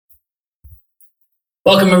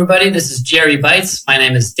Welcome, everybody. This is GRE Bites. My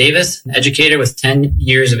name is Davis, an educator with 10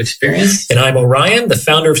 years of experience. And I'm Orion, the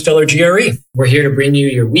founder of Stellar GRE. We're here to bring you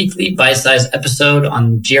your weekly bite-sized episode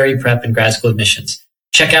on GRE prep and grad school admissions.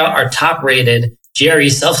 Check out our top-rated GRE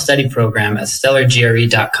self-study program at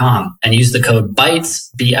stellargre.com and use the code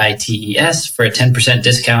BITES, B-I-T-E-S, for a 10%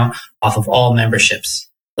 discount off of all memberships.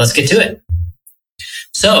 Let's get to it.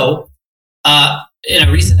 So, in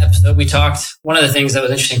a recent episode, we talked, one of the things that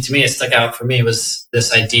was interesting to me, it stuck out for me, was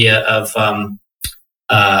this idea of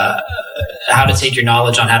how to take your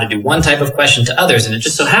knowledge on how to do one type of question to others. And it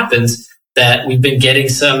just so happens that we've been getting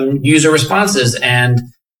some user responses and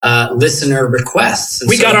listener requests. And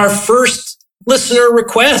we got our first listener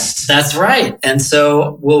request. That's right. And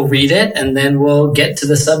so we'll read it and then we'll get to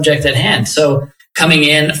the subject at hand. So coming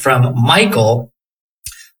in from Michael,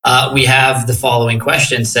 we have the following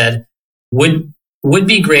question said, would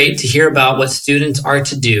be great to hear about what students are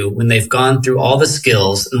to do when they've gone through all the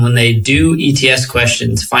skills and when they do ETS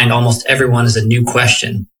questions, find almost everyone as a new question.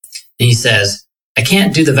 And he says, I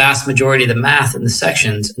can't do the vast majority of the math in the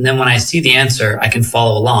sections. And then when I see the answer, I can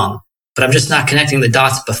follow along, but I'm just not connecting the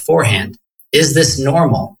dots beforehand. Is this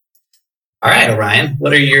normal? All right, Orion,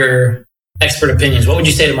 what are your expert opinions? What would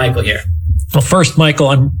you say to Michael here? Well, first,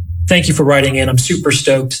 Michael, thank you for writing in. I'm super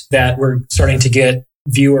stoked that we're starting to get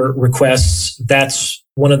viewer requests. That's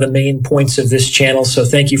one of the main points of this channel. So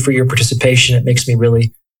thank you for your participation. It makes me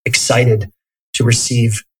really excited to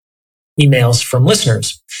receive emails from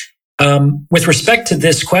listeners. With respect to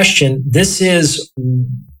this question, this is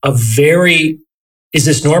is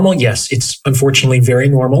this normal? Yes, it's unfortunately very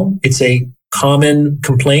normal. It's a common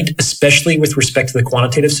complaint, especially with respect to the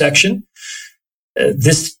quantitative section.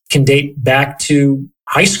 This can date back to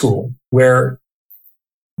high school, where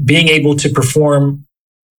being able to perform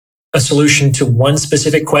a solution to one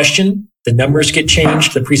specific question, the numbers get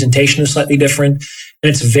changed, the presentation is slightly different, and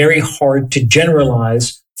it's very hard to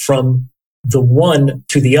generalize from the one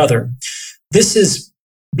to the other. This is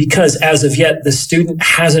because as of yet, the student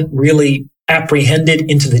hasn't really apprehended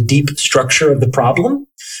into the deep structure of the problem.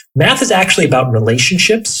 Math is actually about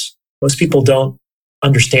relationships. Most people don't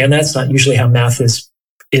understand that. It's not usually how math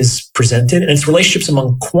is presented, and it's relationships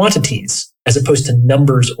among quantities as opposed to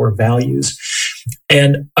numbers or values.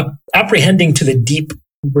 And apprehending to the deep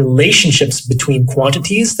relationships between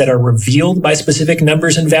quantities that are revealed by specific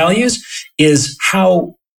numbers and values is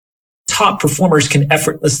how top performers can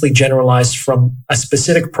effortlessly generalize from a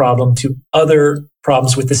specific problem to other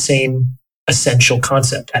problems with the same essential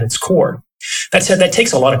concept at its core. That said, that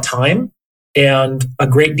takes a lot of time and a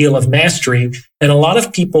great deal of mastery. And a lot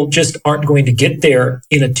of people just aren't going to get there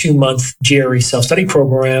in a 2-month GRE self-study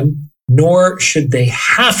program, nor should they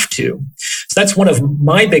have to. So that's one of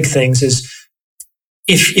my big things is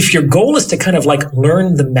if your goal is to kind of like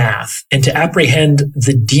learn the math and to apprehend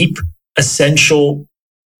the deep, essential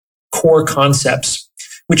core concepts,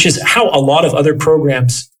 which is how a lot of other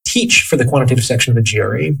programs teach for the quantitative section of the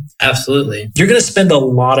GRE. Absolutely. You're going to spend a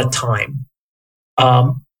lot of time,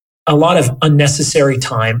 a lot of unnecessary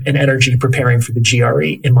time and energy preparing for the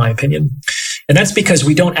GRE, in my opinion. And that's because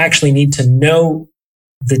we don't actually need to know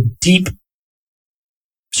the deep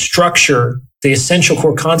structure, the essential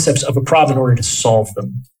core concepts of a problem in order to solve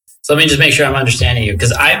them. So let me just make sure I'm understanding you,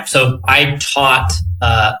 because I taught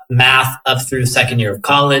math up through second year of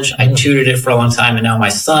college. I tutored it for a long time, and now my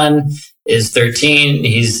son is 13.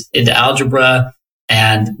 He's into algebra,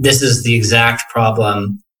 and this is the exact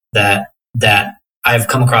problem that I've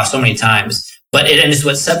come across so many times. And it's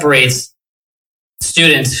what separates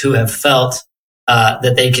students who have felt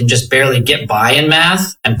that they can just barely get by in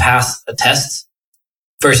math and pass a test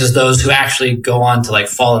versus those who actually go on to like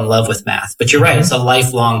fall in love with math. But you're right, it's a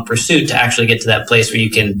lifelong pursuit to actually get to that place where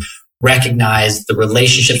you can recognize the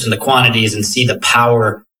relationships and the quantities and see the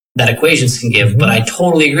power that equations can give. But I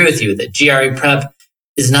totally agree with you that GRE prep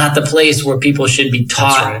is not the place where people should be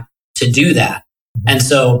taught to do that. And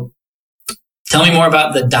so tell me more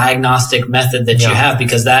about the diagnostic method that you have,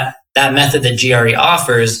 because that method that GRE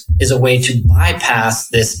offers is a way to bypass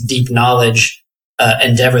this deep knowledge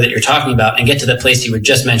endeavor that you're talking about and get to the place you were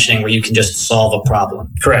just mentioning where you can just solve a problem.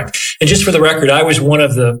 Correct. And just for the record, I was one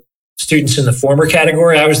of the students in the former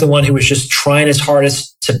category. I was the one who was just trying his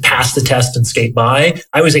hardest to pass the test and skate by.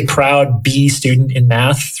 I was a proud B student in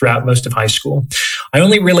math throughout most of high school. I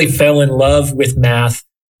only really fell in love with math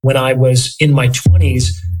when I was in my 20s,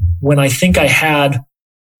 when I think I had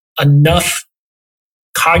enough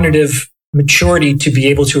cognitive maturity to be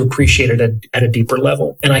able to appreciate it at a deeper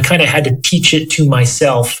level. And I kind of had to teach it to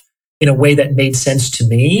myself in a way that made sense to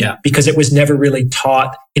me because it was never really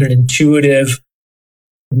taught in an intuitive,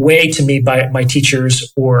 way to me by my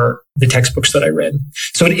teachers or the textbooks that I read.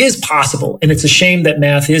 So it is possible. And it's a shame that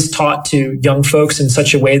math is taught to young folks in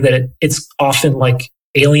such a way that it's often like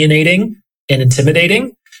alienating and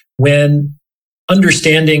intimidating, when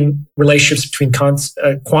understanding relationships between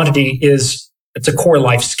quantity it's a core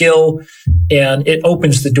life skill, and it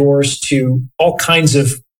opens the doors to all kinds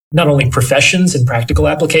of not only professions and practical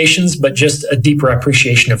applications, but just a deeper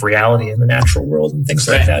appreciation of reality in the natural world and things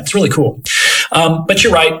like that. It's really cool. But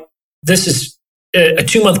you're right. This is a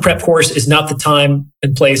 2-month prep course is not the time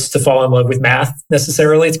and place to fall in love with math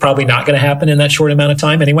necessarily. It's probably not going to happen in that short amount of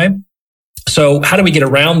time anyway. So how do we get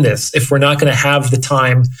around this if we're not going to have the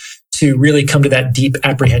time to really come to that deep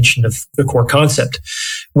apprehension of the core concept?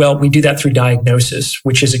 Well, we do that through diagnosis,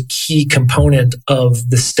 which is a key component of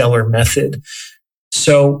the Stellar method.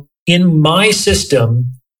 So in my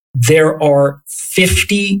system, there are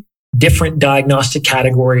 50 different diagnostic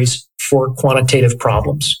categories for quantitative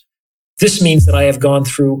problems. This means that I have gone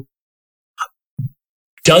through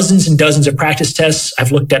dozens and dozens of practice tests.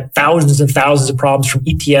 I've looked at thousands and thousands of problems from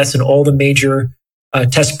ETS and all the major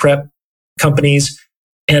test prep companies.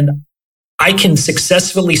 And I can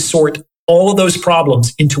successfully sort all of those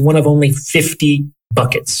problems into one of only 50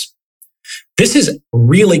 buckets. This is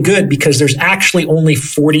really good because there's actually only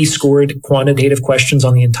 40 scored quantitative questions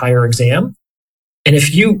on the entire exam. And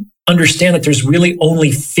if you understand that there's really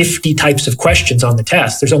only 50 types of questions on the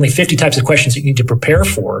test, there's only 50 types of questions that you need to prepare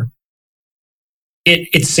for,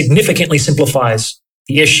 it significantly simplifies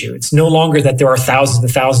the issue. It's no longer that there are thousands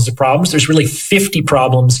and thousands of problems. There's really 50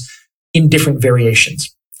 problems in different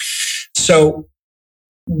variations. So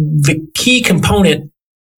the key component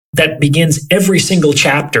that begins every single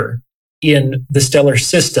chapter in the Stellar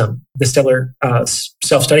system, the Stellar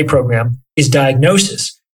self-study program, is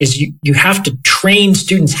diagnosis. Is you have to train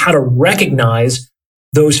students how to recognize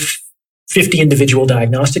those 50 individual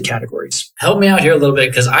diagnostic categories. Help me out here a little bit,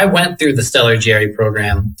 because I went through the Stellar GRE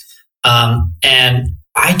program, and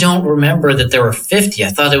I don't remember that there were 50. I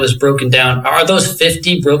thought it was broken down. Are those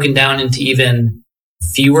 50 broken down into even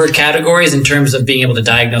fewer categories in terms of being able to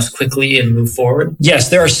diagnose quickly and move forward? Yes,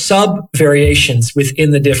 there are sub-variations within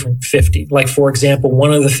the different 50. Like, for example,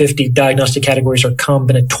 one of the 50 diagnostic categories are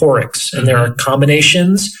combinatorics, and there are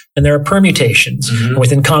combinations and there are permutations. And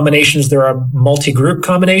within combinations, there are multi-group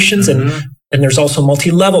combinations, and there's also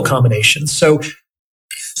multi-level combinations. So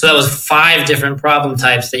that was 5 different problem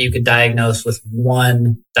types that you could diagnose with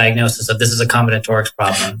one diagnosis of this is a combinatorics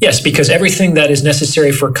problem. Yes, because everything that is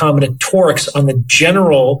necessary for combinatorics on the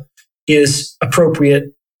general is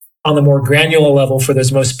appropriate on the more granular level for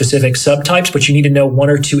those most specific subtypes, but you need to know 1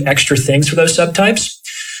 or 2 extra things for those subtypes.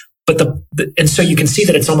 But and so you can see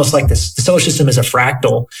that it's almost like this. The Stellar system is a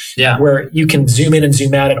fractal, where you can zoom in and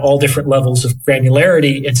zoom out at all different levels of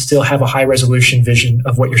granularity and still have a high resolution vision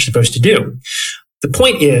of what you're supposed to do. The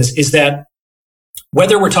point is that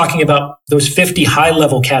whether we're talking about those 50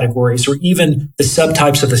 high-level categories or even the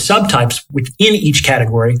subtypes of the subtypes within each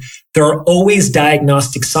category, there are always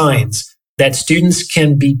diagnostic signs that students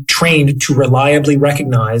can be trained to reliably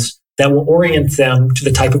recognize that will orient them to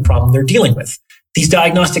the type of problem they're dealing with. These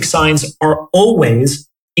diagnostic signs are always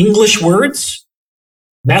English words,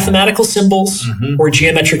 mathematical symbols, or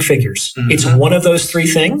geometric figures. It's one of those 3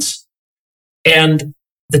 things. And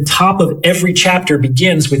the top of every chapter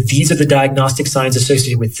begins with these are the diagnostic signs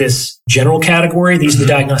associated with this general category. These are the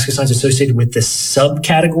diagnostic signs associated with this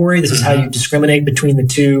subcategory. This is how you discriminate between the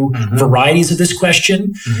 2 varieties of this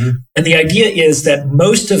question. And the idea is that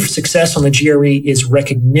most of success on the GRE is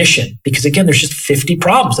recognition, because again, there's just 50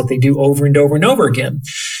 problems that they do over and over and over again.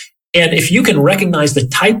 And if you can recognize the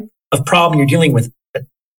type of problem you're dealing with,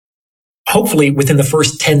 hopefully within the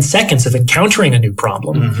first 10 seconds of encountering a new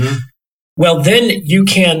problem, well, then you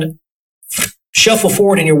can shuffle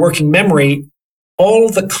forward in your working memory all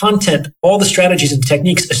the content, all the strategies and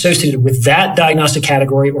techniques associated with that diagnostic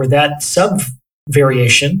category or that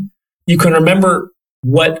sub-variation. You can remember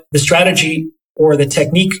what the strategy or the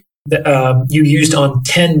technique that you used on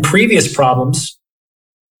 10 previous problems.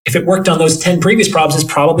 If it worked on those 10 previous problems,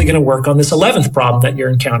 it's probably going to work on this 11th problem that you're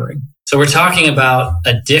encountering. So we're talking about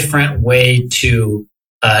a different way to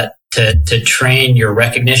train your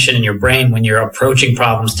recognition in your brain when you're approaching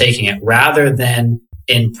problems, taking it, rather than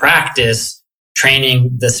in practice, training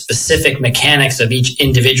the specific mechanics of each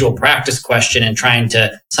individual practice question and trying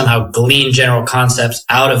to somehow glean general concepts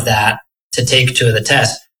out of that to take to the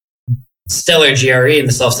test. Stellar GRE in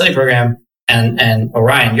the self-study program and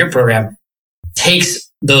Orion, your program, takes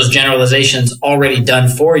those generalizations already done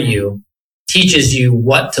for you, teaches you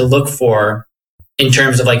what to look for in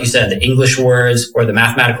terms of, like you said, the English words or the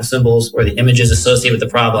mathematical symbols or the images associated with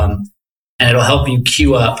the problem, and it'll help you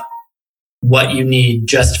queue up what you need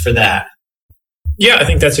just for that. Yeah, I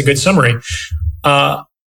think that's a good summary.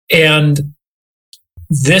 And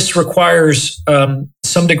this requires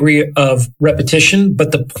some degree of repetition.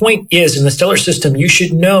 But the point is, in the Stellar system, you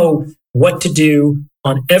should know what to do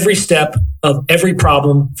on every step of every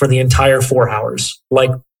problem for the entire 4 hours.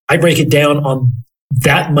 Like, I break it down on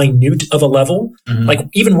that minute of a level, like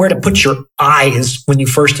even where to put your eyes when you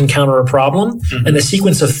first encounter a problem, and the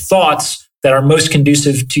sequence of thoughts that are most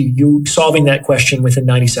conducive to you solving that question within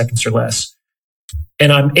 90 seconds or less.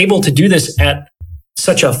 And I'm able to do this at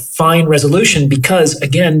such a fine resolution because,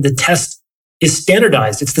 again, the test is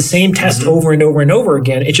standardized. It's the same test over and over and over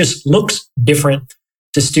again. It just looks different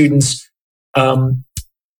to students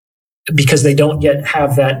because they don't yet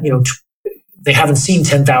have that, they haven't seen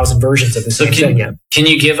 10,000 versions of the same thing yet. Can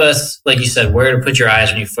you give us, like you said, where to put your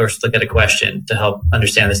eyes when you first look at a question to help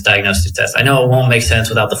understand this diagnostic test? I know it won't make sense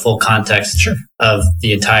without the full context of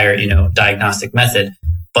the entire, diagnostic method.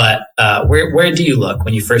 But where do you look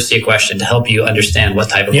when you first see a question to help you understand what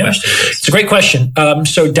type of question it is? It's a great question.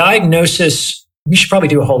 So diagnosis, we should probably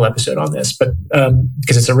do a whole episode on this, but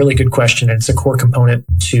because it's a really good question and it's a core component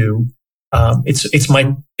to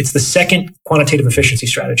it's the second quantitative efficiency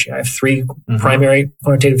strategy. I have 3 primary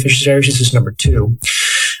quantitative efficiency strategies. This is number 2.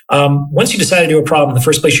 Once you decide to do a problem, the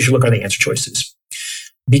first place you should look are the answer choices,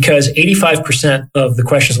 because 85% of the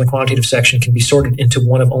questions in the quantitative section can be sorted into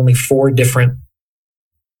one of only 4 different,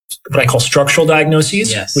 what I call structural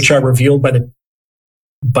diagnoses, which are revealed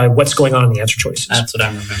by what's going on in the answer choices. That's what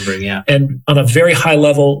I'm remembering, yeah. And on a very high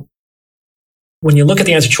level, when you look at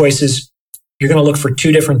the answer choices, you're going to look for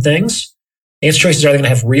 2 different things. The answer choices are either going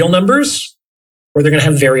to have real numbers or they're going to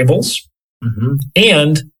have variables.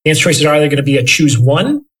 And the answer choices are either going to be a choose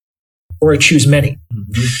one or a choose many.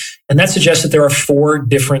 And that suggests that there are 4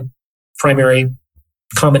 different primary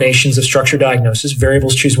combinations of structured diagnosis.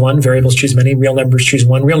 Variables choose one, variables choose many, real numbers choose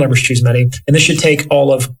one, real numbers choose many. And this should take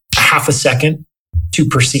all of half a second to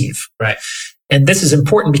perceive. Right. And this is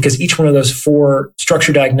important because each one of those 4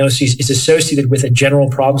 structured diagnoses is associated with a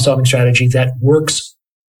general problem-solving strategy that works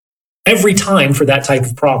every time for that type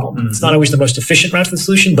of problem. It's not always the most efficient route to the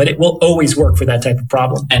solution, but it will always work for that type of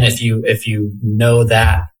problem. And if you know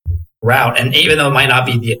that route, and even though it might not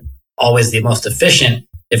be always the most efficient,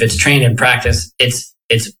 if it's trained in practice, it's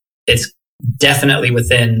definitely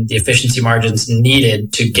within the efficiency margins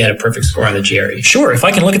needed to get a perfect score on the GRE. Sure. If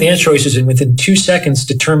I can look at the answer choices and within 2 seconds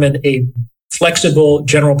determine a flexible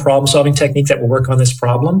general problem-solving technique that will work on this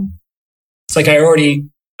problem, it's like I already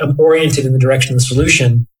am oriented in the direction of the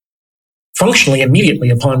solution functionally immediately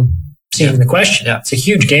upon seeing the question. It's a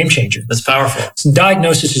huge game changer. That's powerful. So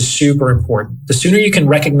diagnosis is super important. The sooner you can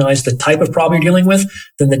recognize the type of problem you're dealing with,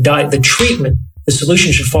 then the treatment, the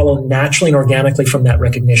solution should follow naturally and organically from that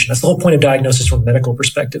recognition. That's the whole point of diagnosis from a medical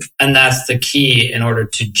perspective. And that's the key in order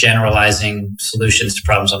to generalizing solutions to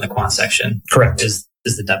problems on the quant section. Correct. Is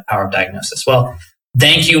the power of diagnosis. Well,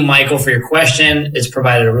 thank you, Michael, for your question. It's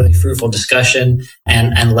provided a really fruitful discussion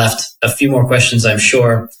and left a few more questions, I'm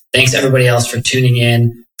sure. Thanks everybody else for tuning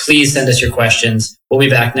in. Please send us your questions. We'll be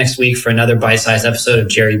back next week for another bite-sized episode of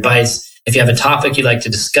GRE Bites. If you have a topic you'd like to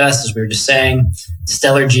discuss, as we were just saying,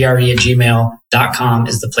 stellargre@gmail.com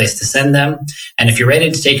is the place to send them. And if you're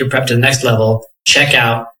ready to take your prep to the next level, check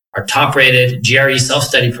out our top-rated GRE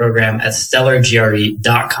self-study program at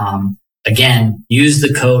stellargre.com. Again, use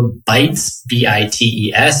the code BITES,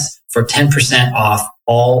 BITES, for 10% off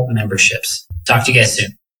all memberships. Talk to you guys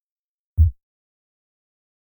soon.